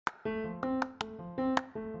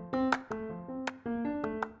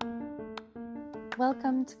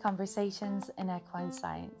Welcome to Conversations in Equine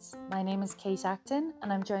Science. My name is Kate Acton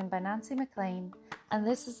and I'm joined by Nancy McLean, and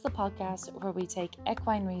this is the podcast where we take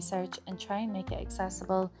equine research and try and make it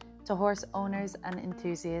accessible to horse owners and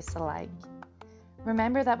enthusiasts alike.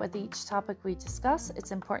 Remember that with each topic we discuss,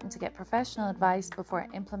 it's important to get professional advice before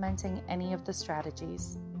implementing any of the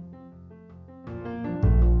strategies.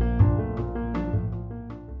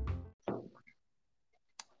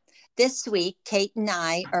 This week, Kate and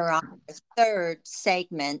I are on the third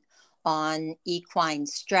segment on equine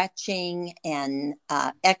stretching and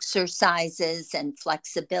exercises and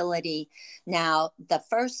flexibility. Now, the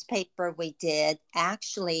first paper we did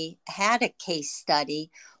actually had a case study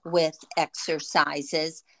with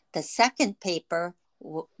exercises. The second paper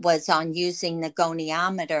was on using the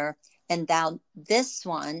goniometer, and now this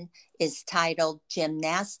one is titled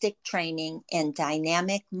Gymnastic Training and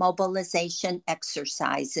Dynamic Mobilization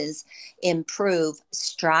Exercises Improve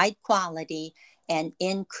Stride Quality and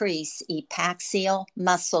Increase Epaxial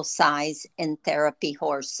Muscle Size in Therapy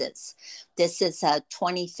Horses. This is a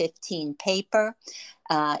 2015 paper.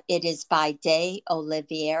 It is by De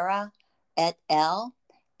Oliveira et al.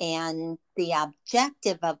 And the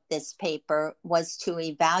objective of this paper was to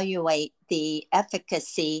evaluate the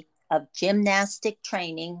efficacy of gymnastic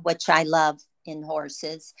training, which I love in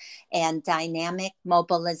horses, and dynamic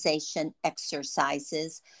mobilization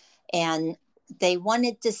exercises. And they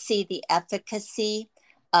wanted to see the efficacy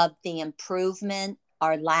of the improvement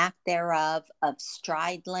or lack thereof of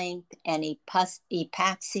stride length and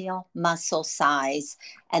epaxial muscle size.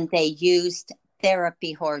 And they used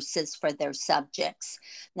therapy horses for their subjects.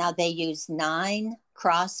 Now they used 9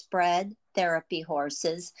 crossbred therapy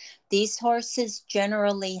horses. These horses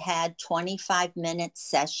generally had 25-minute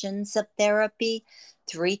sessions of therapy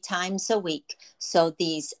 3 times a week. So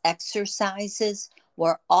these exercises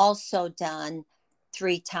were also done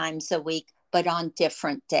 3 times a week, but on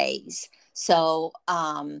different days. So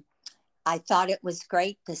I thought it was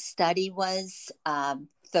great. The study was,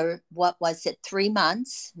 3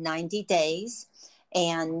 months, 90 days,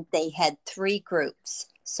 and they had 3 groups.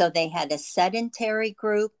 So they had a sedentary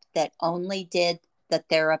group that only did the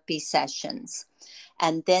therapy sessions.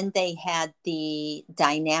 And then they had the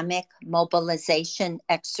dynamic mobilization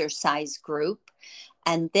exercise group.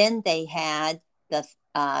 And then they had the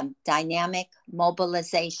dynamic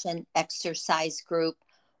mobilization exercise group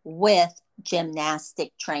with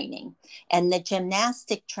gymnastic training. And the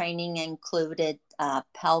gymnastic training included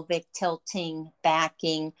pelvic tilting,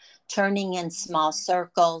 backing, turning in small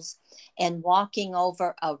circles, and walking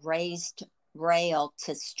over a raised rail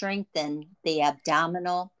to strengthen the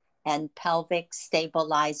abdominal and pelvic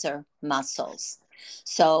stabilizer muscles.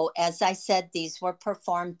 So as I said, these were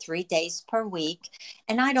performed 3 days per week.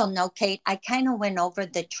 And I don't know, Kate, I kind of went over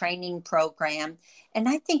the training program, and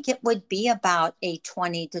I think it would be about a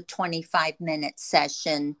 20 to 25-minute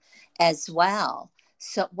session as well.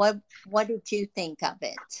 So what did you think of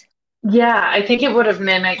it? Yeah, I think it would have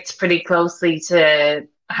mimicked pretty closely to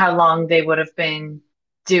how long they would have been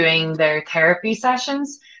doing their therapy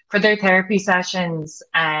sessions. For their therapy sessions,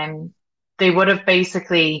 they would have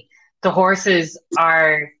basically, the horses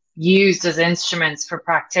are used as instruments for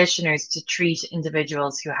practitioners to treat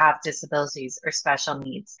individuals who have disabilities or special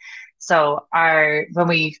needs. So when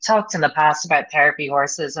we've talked in the past about therapy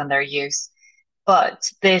horses and their use, but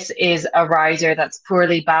this is a rider that's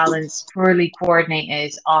poorly balanced, poorly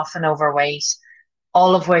coordinated, often overweight,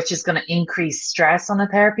 all of which is going to increase stress on a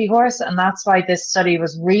therapy horse. And that's why this study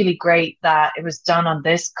was really great that it was done on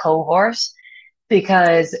this cohort,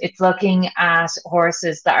 because it's looking at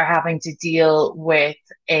horses that are having to deal with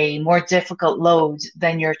a more difficult load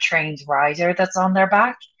than your trained rider that's on their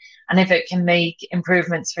back. And if it can make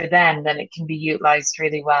improvements for them, then it can be utilized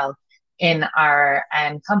really well in our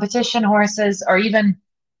competition horses, or even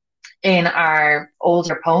in our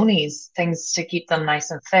older ponies, things to keep them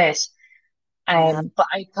nice and fit. But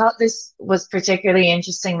I thought this was particularly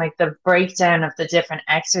interesting, like the breakdown of the different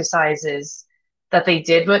exercises that they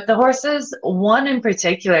did with the horses. One in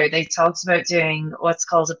particular, they talked about doing what's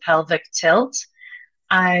called a pelvic tilt.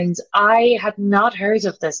 And I had not heard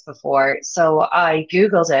of this before, so I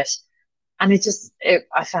Googled it, and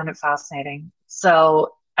I found it fascinating.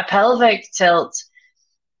 So a pelvic tilt,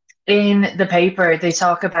 in the paper, they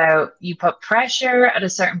talk about you put pressure at a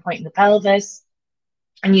certain point in the pelvis,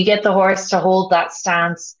 and you get the horse to hold that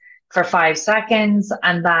stance for 5 seconds,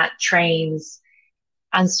 and that trains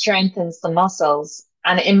and strengthens the muscles.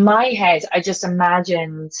 And in my head, I just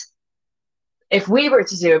imagined if we were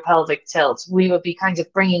to do a pelvic tilt, we would be kind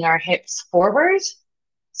of bringing our hips forward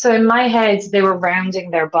So in my head, they were rounding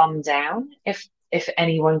their bum down. If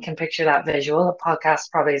anyone can picture that visual, a podcast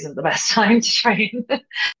probably isn't the best time to try and.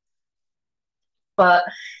 But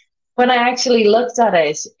when I actually looked at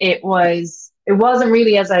it, it wasn't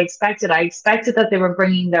really as I expected. I expected that they were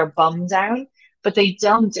bringing their bum down, but they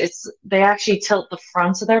don't. They actually tilt the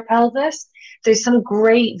front of their pelvis. There's some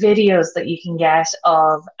great videos that you can get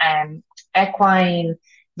of equine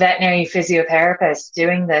veterinary physiotherapists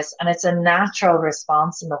doing this, and it's a natural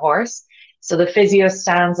response in the horse. So the physio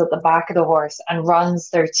stands at the back of the horse and runs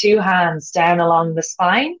their two hands down along the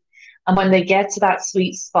spine. And when they get to that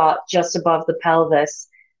sweet spot just above the pelvis,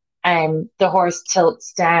 the horse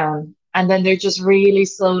tilts down, and then they're just really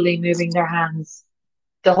slowly moving their hands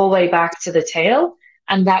the whole way back to the tail.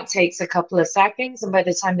 And that takes a couple of seconds. And by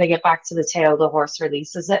the time they get back to the tail, the horse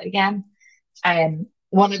releases it again. And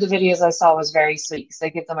one of the videos I saw was very sweet because they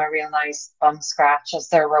give them a real nice bum scratch as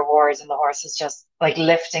their reward, and the horse is just like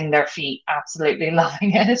lifting their feet, absolutely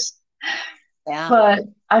loving it. Yeah. But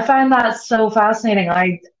I find that so fascinating.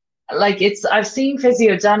 I've seen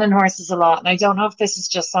physio done in horses a lot, and I don't know if this is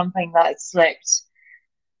just something that slipped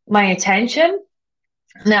my attention.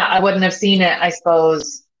 Now, I wouldn't have seen it, I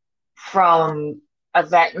suppose, from a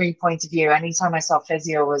veterinary point of view. Anytime I saw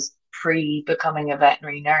physio was pre becoming a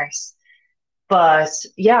veterinary nurse. But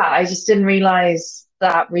yeah, I just didn't realize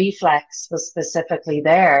that reflex was specifically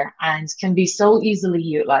there and can be so easily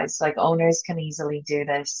utilized. Like owners can easily do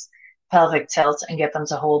this pelvic tilt and get them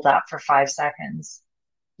to hold that for 5 seconds.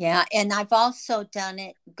 Yeah. And I've also done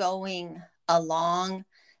it going along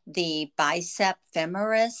the bicep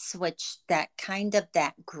femoris, which that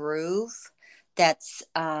groove that's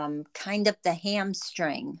kind of the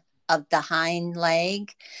hamstring of the hind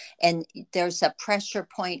leg. And there's a pressure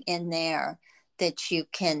point in there that you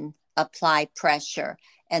can apply pressure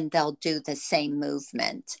and they'll do the same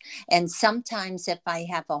movement. And sometimes if I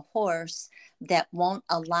have a horse that won't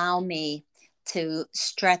allow me to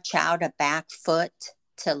stretch out a back foot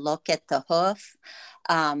to look at the hoof,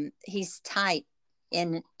 he's tight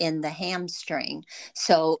in the hamstring.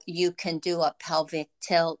 So you can do a pelvic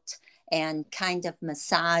tilt and kind of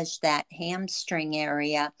massage that hamstring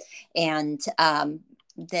area, and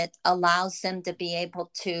that allows them to be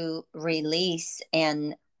able to release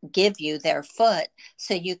and give you their foot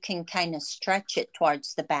so you can kind of stretch it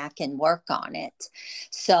towards the back and work on it.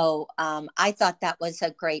 So I thought that was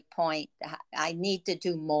a great point. I need to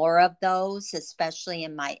do more of those, especially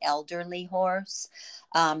in my elderly horse,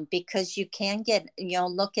 because you can get,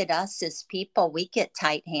 look at us as people, we get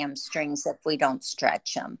tight hamstrings if we don't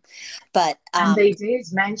stretch them. But And they did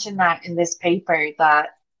mention that in this paper that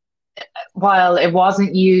while it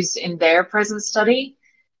wasn't used in their present study,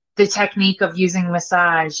 the technique of using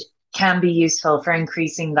massage can be useful for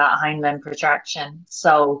increasing that hind limb protraction.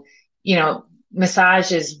 So,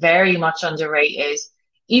 massage is very much underrated,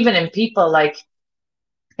 even in people. Like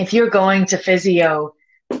if you're going to physio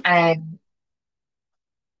and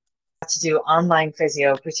to do online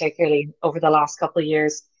physio, particularly over the last couple of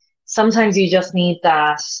years, sometimes you just need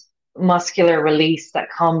that muscular release that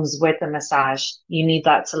comes with a massage. You need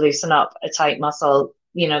that to loosen up a tight muscle.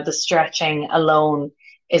 The stretching alone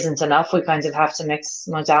isn't enough. We kind of have to mix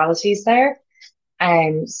modalities there.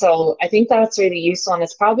 And so I think that's really useful. And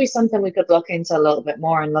it's probably something we could look into a little bit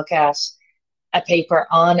more and look at a paper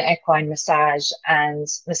on equine massage and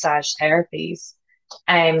massage therapies.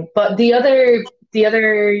 But the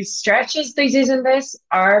other stretches they did in this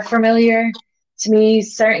are familiar to me.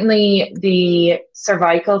 Certainly the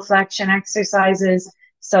cervical flexion exercises.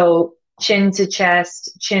 So chin to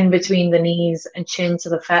chest, chin between the knees, and chin to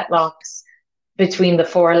the fetlocks between the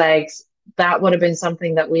forelegs. That would have been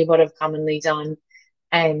something that we would have commonly done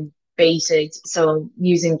and baited. So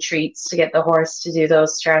using treats to get the horse to do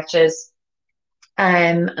those stretches.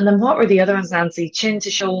 And then what were the other ones, Nancy? Chin to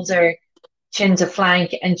shoulder, chin to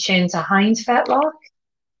flank, and chin to hind fetlock.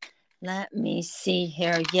 Let me see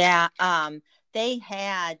here. Yeah, they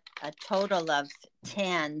had a total of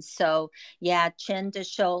 10. So yeah, chin to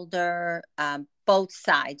shoulder, both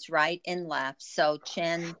sides, right and left. So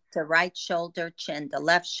chin to right shoulder, chin to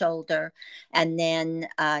left shoulder, and then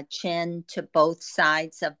chin to both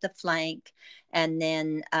sides of the flank, and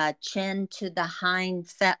then chin to the hind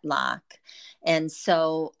fetlock. And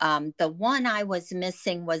so the one I was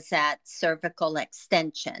missing was that cervical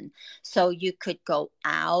extension. So you could go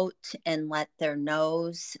out and let their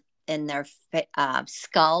nose and their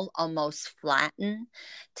skull almost flatten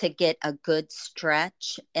to get a good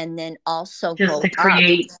stretch, and then also just go to up.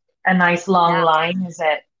 create a nice long Yeah. line, is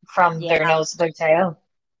it, from their Yeah. nose to their tail?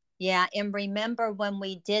 Yeah, and remember when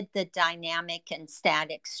we did the dynamic and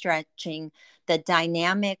static stretching, the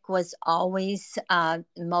dynamic was always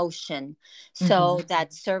motion. Hmm. So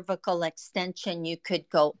that cervical extension, you could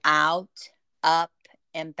go out, up,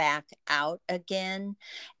 and back out again,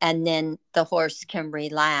 and then the horse can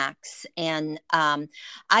relax. And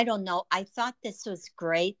I don't know, I thought this was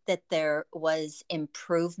great that there was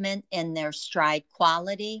improvement in their stride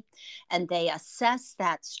quality, and they assess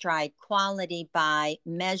that stride quality by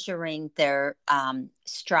measuring their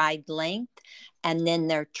stride length and then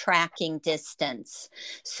their tracking distance.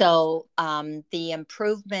 So the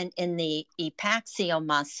improvement in the epaxial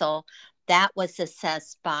muscle, that was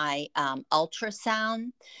assessed by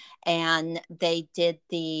ultrasound, and they did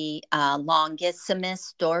the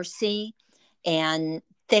longissimus dorsi and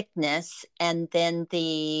thickness, and then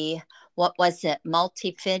the, what was it,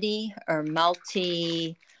 multifidi or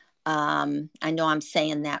multi, I know I'm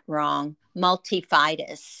saying that wrong,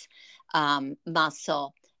 multifidus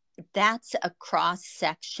muscle. That's a cross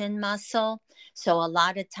section muscle. So a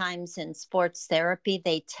lot of times in sports therapy,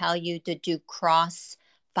 they tell you to do cross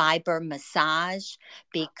fiber massage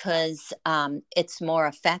because it's more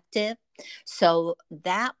effective. So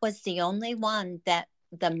that was the only one that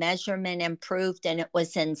the measurement improved, and it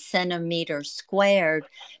was in centimeters squared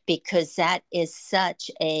because that is such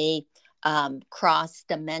a cross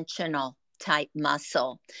dimensional type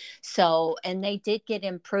muscle. So, and they did get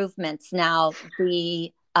improvements. Now,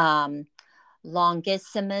 the longissimus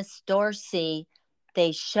dorsi,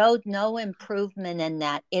 they showed no improvement in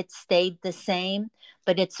that. It stayed the same,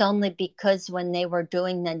 but it's only because when they were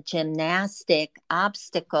doing the gymnastic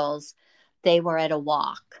obstacles, they were at a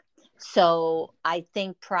walk. So I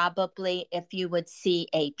think probably if you would see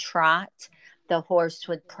a trot, the horse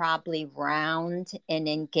would probably round and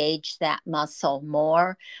engage that muscle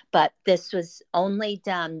more. But this was only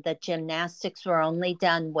done, the gymnastics were only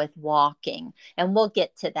done with walking. And we'll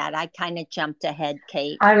get to that. I kind of jumped ahead,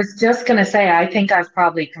 Kate. I was just going to say, I think I've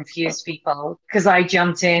probably confused people because I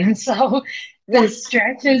jumped in. So Yeah, the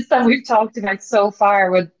stretches that we've talked about so far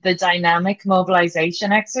were the dynamic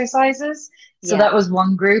mobilization exercises. So yeah, that was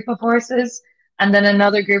one group of horses. And then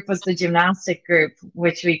another group was the gymnastic group,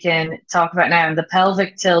 which we can talk about now. And the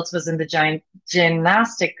pelvic tilt was in the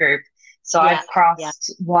gymnastic group. So yeah, I've yeah,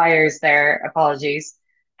 crossed wires there. Apologies.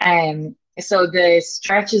 So the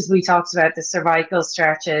stretches we talked about, the cervical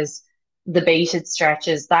stretches, the baited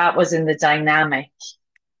stretches, that was in the dynamic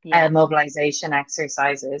yeah. mobilization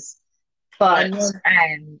exercises. But And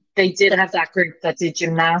then they did the, have that group that did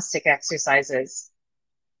gymnastic exercises.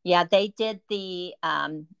 yeah, they did the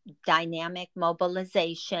dynamic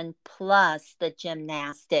mobilization plus the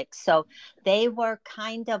gymnastics. So they were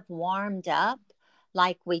kind of warmed up,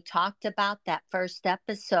 like we talked about that first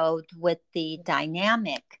episode with the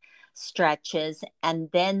dynamic stretches. And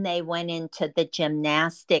then they went into the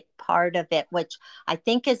gymnastic part of it, which I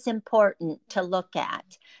think is important to look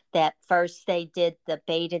at. That first they did the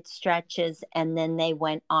baited stretches and then they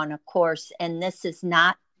went on a course. And this is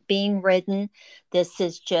not being ridden. This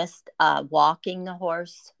is just walking the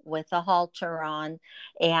horse with a halter on.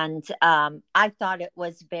 And I thought it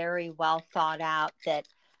was very well thought out that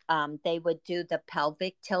they would do the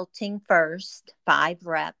pelvic tilting first, 5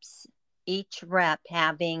 reps, each rep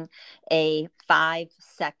having a 5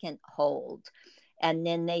 second hold. And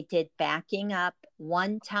then they did backing up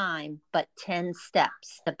one time, but 10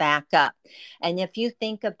 steps to back up. And if you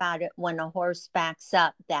think about it, when a horse backs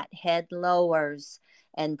up, that head lowers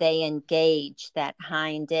and they engage that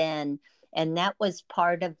hind end. And that was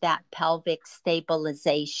part of that pelvic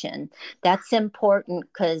stabilization. That's important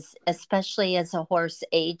because, especially as a horse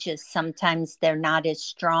ages, sometimes they're not as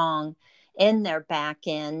strong in their back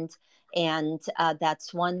end. And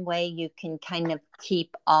that's one way you can kind of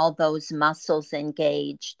keep all those muscles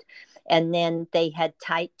engaged. And then they had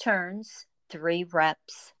tight turns, 3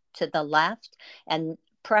 reps to the left, and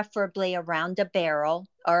preferably around a barrel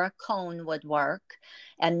or a cone would work,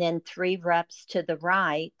 and then 3 reps to the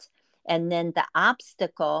right. And then the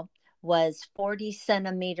obstacle was 40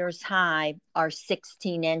 centimeters high or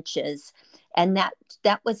 16 inches. And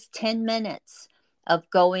that was 10 minutes of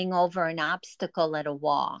going over an obstacle at a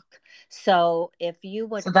walk. So if you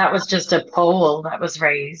would, So that was just a pole that was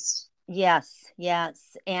raised. yes,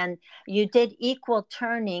 yes. And you did equal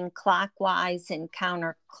turning clockwise and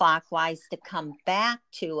counterclockwise to come back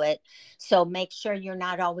to it. So make sure you're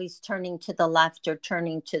not always turning to the left or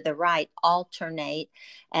turning to the right, alternate.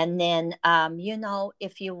 And then,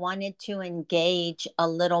 if you wanted to engage a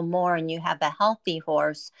little more and you have a healthy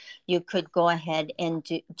horse, you could go ahead and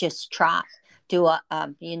just trot. Do a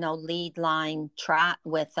lead line trot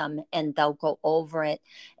with them, and they'll go over it.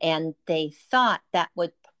 And they thought that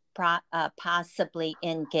would possibly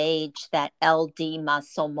engage that LD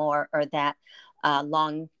muscle more, or that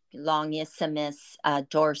longissimus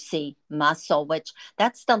dorsi muscle, which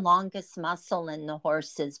that's the longest muscle in the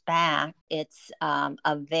horse's back. It's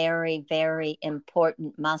a very, very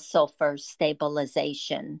important muscle for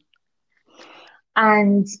stabilization.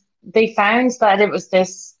 And they found that it was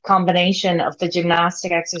this combination of the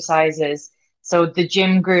gymnastic exercises. So the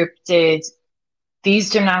gym group did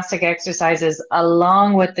these gymnastic exercises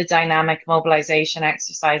along with the dynamic mobilization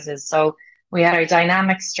exercises. So we had our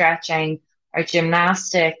dynamic stretching, our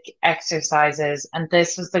gymnastic exercises, and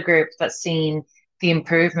this was the group that seen the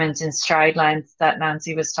improvement in stride length that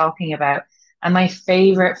Nancy was talking about. And my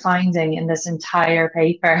favorite finding in this entire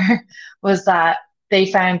paper was that they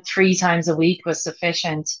found 3 times a week was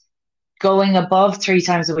sufficient. Going above 3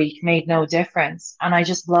 times a week made no difference. And I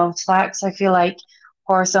just loved that because I feel like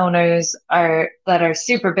horse owners that are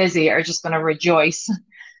super busy are just going to rejoice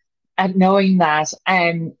at knowing that.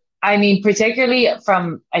 I mean, particularly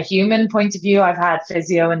from a human point of view, I've had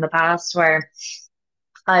physio in the past where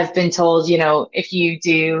I've been told, if you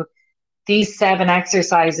do these 7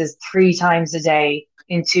 exercises 3 times a day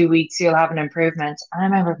in 2 weeks, you'll have an improvement. And I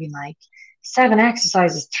remember being like, 7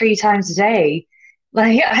 exercises 3 times a day?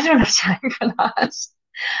 Like, I don't have time for that.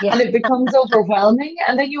 Yeah. And it becomes overwhelming.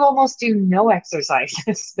 And then you almost do no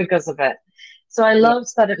exercises because of it. So I Yeah.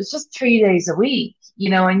 loved that it was just 3 days a week,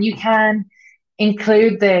 and you can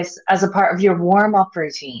include this as a part of your warm up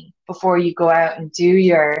routine before you go out and do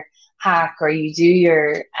your hack or you do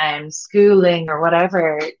your schooling or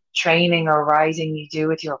whatever training or riding you do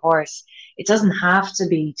with your horse. It doesn't have to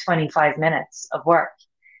be 25 minutes of work.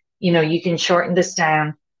 You can shorten this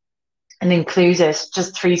down and include it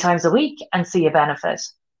just 3 times a week and see a benefit.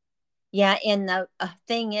 Yeah, and the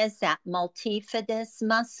thing is that multifidus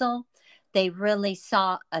muscle, they really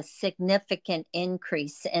saw a significant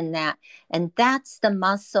increase in that. And that's the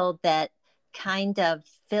muscle that kind of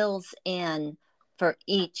fills in for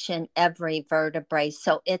each and every vertebrae.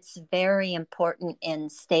 So it's very important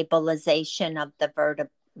in stabilization of the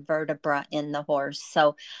vertebra in the horse.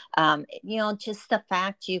 So, just the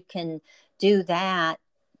fact you can do that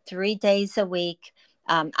 3 days a week.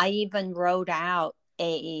 I even wrote out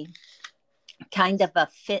a kind of a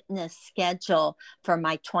fitness schedule for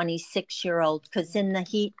my 26-year-old, because in the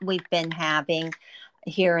heat we've been having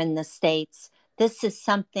here in the States, this is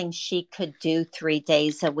something she could do 3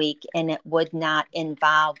 days a week, and it would not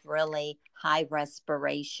involve really high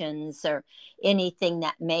respirations or anything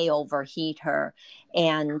that may overheat her.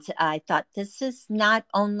 And I thought, this is not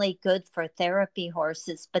only good for therapy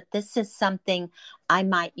horses, but this is something I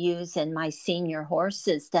might use in my senior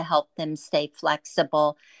horses to help them stay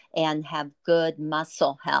flexible and have good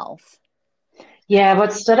muscle health. Yeah,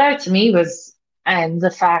 what stood out to me was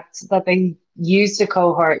the fact that they used a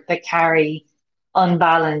cohort that carry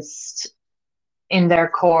unbalanced in their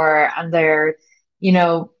core and they're,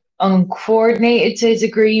 uncoordinated to a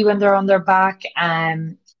degree when they're on their back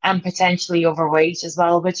and potentially overweight as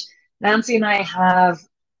well, which Nancy and I have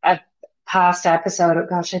a past episode, oh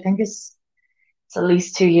gosh, I think it's at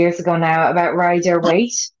least 2 years ago now, about rider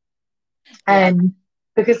weight. Yeah, Um,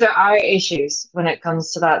 because there are issues when it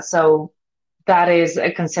comes to that. So that is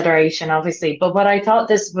a consideration, obviously. But what I thought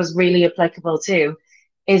this was really applicable to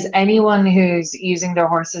is anyone who's using their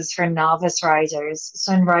horses for novice riders.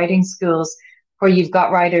 So in riding schools where you've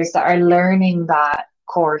got riders that are learning that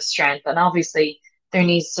core strength, and obviously there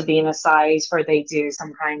needs to be an aside where they do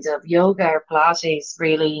some kind of yoga or Pilates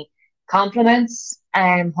really complements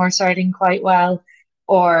horse riding quite well.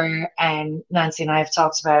 Or Nancy and I have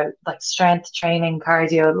talked about like strength training,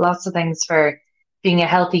 cardio, lots of things for being a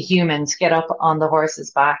healthy human to get up on the horse's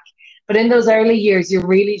back. But in those early years, you're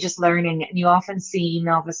really just learning, and you often see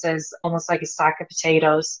novices almost like a sack of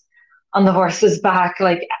potatoes on the horse's back,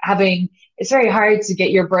 like it's very hard to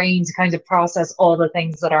get your brain to kind of process all the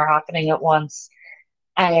things that are happening at once.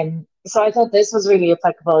 So I thought this was really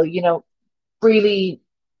applicable. Really,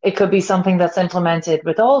 it could be something that's implemented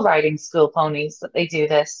with all riding school ponies that they do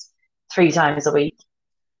this 3 times a week.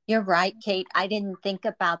 you're right, Kate. I didn't think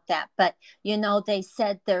about that. But, they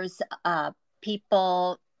said there's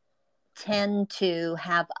people tend to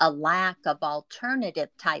have a lack of alternative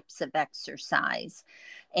types of exercise.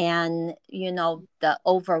 And, the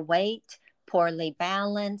overweight, poorly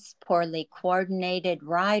balanced, poorly coordinated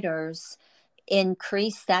riders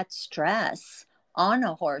increase that stress on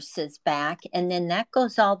a horse's back, and then that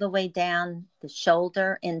goes all the way down the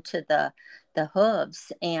shoulder into the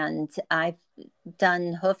hooves. And I've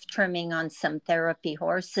done hoof trimming on some therapy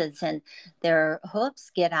horses, and their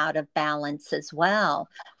hooves get out of balance as well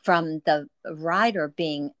from the rider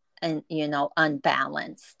being and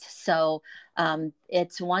unbalanced. So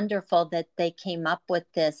it's wonderful that they came up with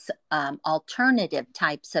this alternative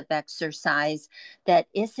types of exercise that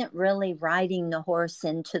isn't really riding the horse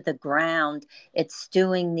into the ground. It's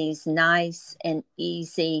doing these nice and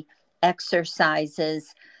easy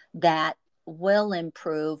exercises that will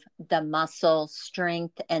improve the muscle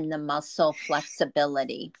strength and the muscle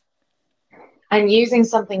flexibility. And using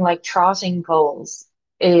something like trotting poles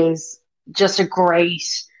is just a great,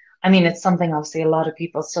 I mean, it's something obviously a lot of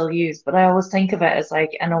people still use, but I always think of it as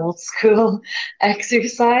like an old school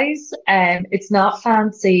exercise. And it's not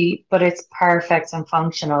fancy, but it's perfect and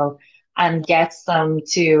functional and gets them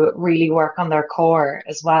to really work on their core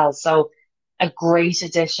as well. So a great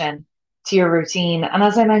addition to your routine. And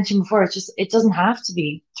as I mentioned before, it doesn't have to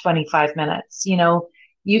be 25 minutes,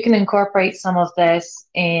 you can incorporate some of this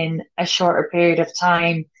in a shorter period of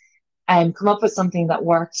time and come up with something that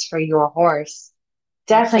works for your horse.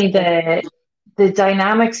 Definitely Absolutely. the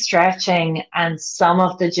dynamic stretching and some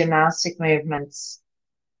of the gymnastic movements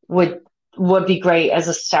would would be great as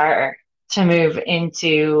a starter to move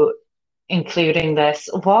into including this.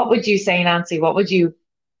 What would you say, Nancy? What would you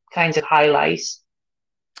kind of highlight?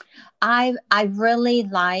 I really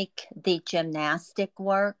like the gymnastic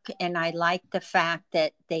work, and I like the fact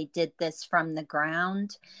that they did this from the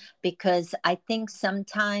ground, because I think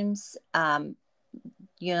sometimes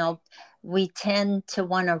you know we tend to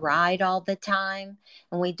want to ride all the time,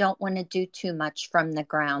 and we don't want to do too much from the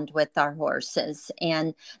ground with our horses,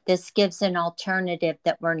 and this gives an alternative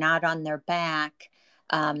that we're not on their back,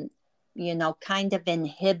 um, kind of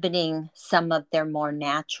inhibiting some of their more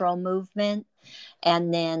natural movement.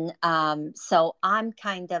 And then, so I'm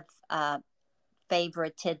kind of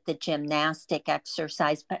favorited the gymnastic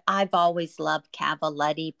exercise, but I've always loved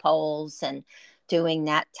cavaletti poles and doing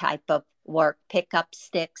that type of work, pick up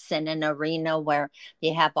sticks in an arena where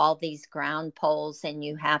you have all these ground poles and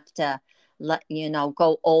you have to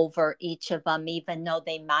go over each of them, even though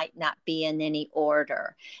they might not be in any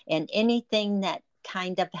order. And anything that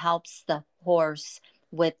kind of helps the horse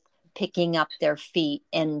with picking up their feet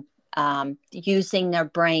and using their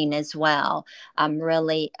brain as well. I'm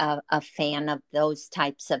really a fan of those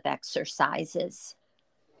types of exercises.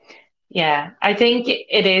 Yeah, I think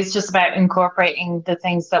it is just about incorporating the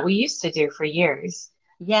things that we used to do for years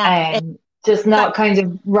Yeah. and just So, not kind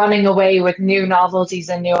of running away with new novelties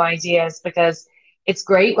and new ideas because it's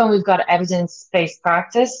great when we've got evidence-based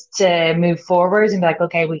practice to move forward and be like,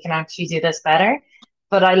 okay, we can actually do this better.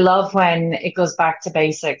 But I love when it goes back to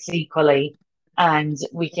basics equally and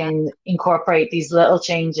we yeah, can incorporate these little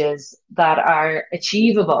changes that are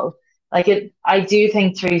achievable. I do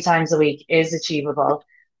think 3 times a week is achievable.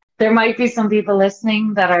 There might be some people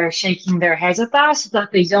listening that are shaking their heads at that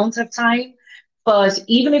they don't have time. But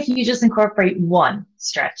even if you just incorporate one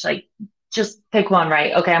stretch, like just pick one,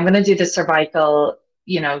 right? Okay, I'm going to do the cervical,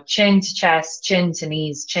 chin to chest, chin to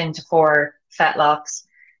knees, chin to fore fetlocks,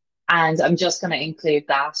 and I'm just going to include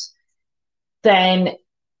that. Then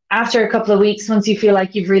after a couple of weeks, once you feel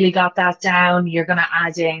like you've really got that down, you're going to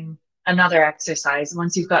add in another exercise.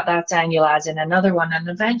 Once you've got that down, you'll add in another one. And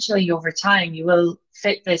eventually, over time, you will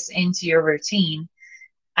fit this into your routine.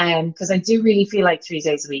 Because I do really feel like 3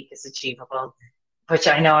 days a week is achievable, which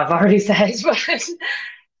I know I've already said. But it,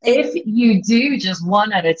 if you do just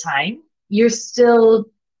one at a time, you're still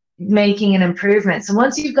making an improvement. So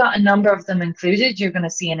once you've got a number of them included, you're going to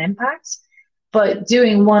see an impact. But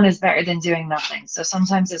doing one is better than doing nothing. So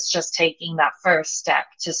sometimes it's just taking that first step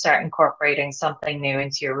to start incorporating something new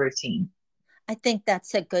into your routine. I think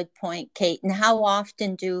that's a good point, Kate. And how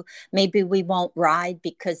often maybe we won't ride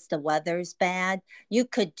because the weather's bad? You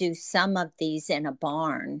could do some of these in a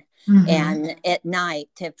barn Mm-hmm. and at night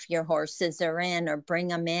if your horses are in, or bring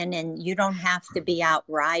them in, and you don't have to be out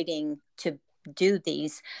riding to do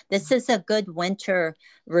these. This is a good winter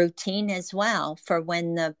routine as well for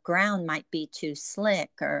when the ground might be too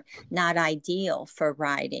slick or not ideal for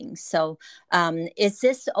riding. So is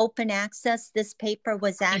this open access? This paper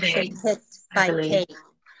was It actually picked is, I by believe. Kate.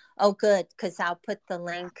 Oh, good, because I'll put the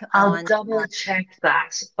link I'll on. double check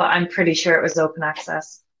that, but I'm pretty sure it was open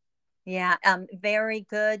access. Yeah, very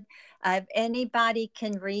good. Anybody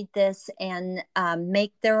can read this and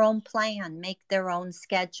make their own plan, make their own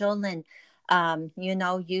schedule, and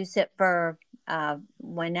use it for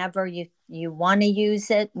whenever you want to use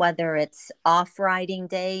it, whether it's off riding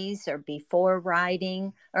days or before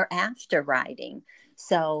riding or after riding.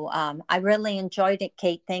 So I really enjoyed it,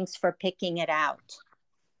 Kate. Thanks for picking it out.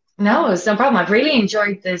 No, it's no problem. I've really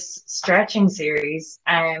enjoyed this stretching series.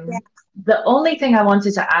 Yeah. The only thing I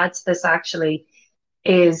wanted to add to this actually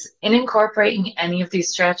is in incorporating any of these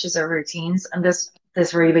stretches or routines, and this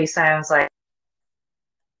this really sounds like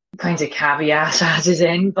kind of caveat added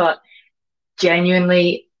in, but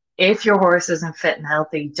genuinely, if your horse isn't fit and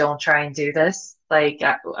healthy, don't try and do this. Like,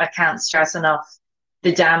 I can't stress enough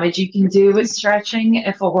the damage you can do with stretching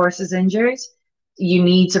if a horse is injured. You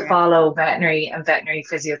need to follow veterinary and veterinary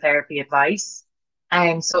physiotherapy advice.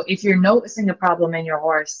 So if you're noticing a problem in your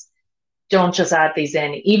horse, don't just add these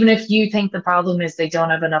in. Even if you think the problem is they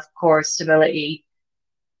don't have enough core stability,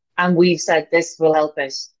 and we've said this will help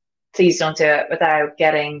it, please don't do it without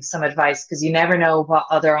getting some advice, because you never know what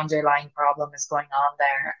other underlying problem is going on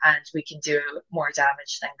there, and we can do more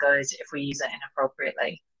damage than good if we use it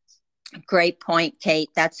inappropriately. Great point, Kate.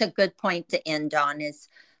 That's a good point to end on, is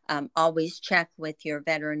always check with your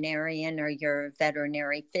veterinarian or your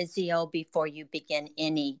veterinary physio before you begin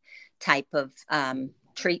any type of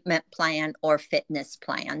treatment plan or fitness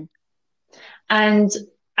plan. And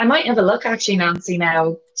I might have a look actually, Nancy,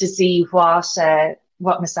 now to see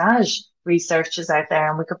what massage research is out there,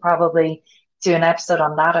 and we could probably do an episode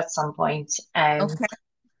on that at some point. Okay.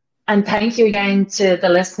 And thank you again to the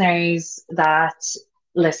listeners that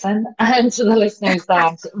listen and to the listeners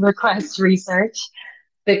that request research,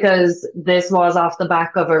 because this was off the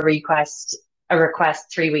back of a request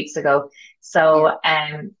 3 weeks ago. So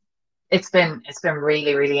it's been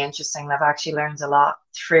really, really interesting. I've actually learned a lot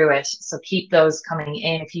through it. So keep those coming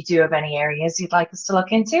in if you do have any areas you'd like us to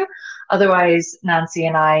look into. Otherwise, Nancy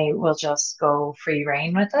and I will just go free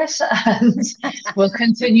rein with it, and we'll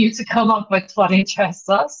continue to come up with what interests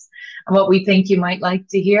us and what we think you might like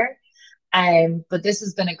to hear. But this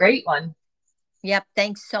has been a great one. Yep.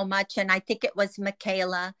 Thanks so much. And I think it was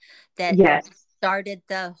Michaela that started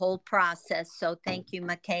the whole process. So thank you,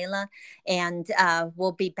 Michaela. And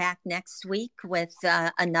we'll be back next week with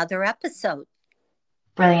another episode.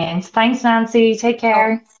 Brilliant. Thanks, Nancy. Take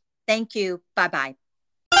care. Thank you. Bye-bye.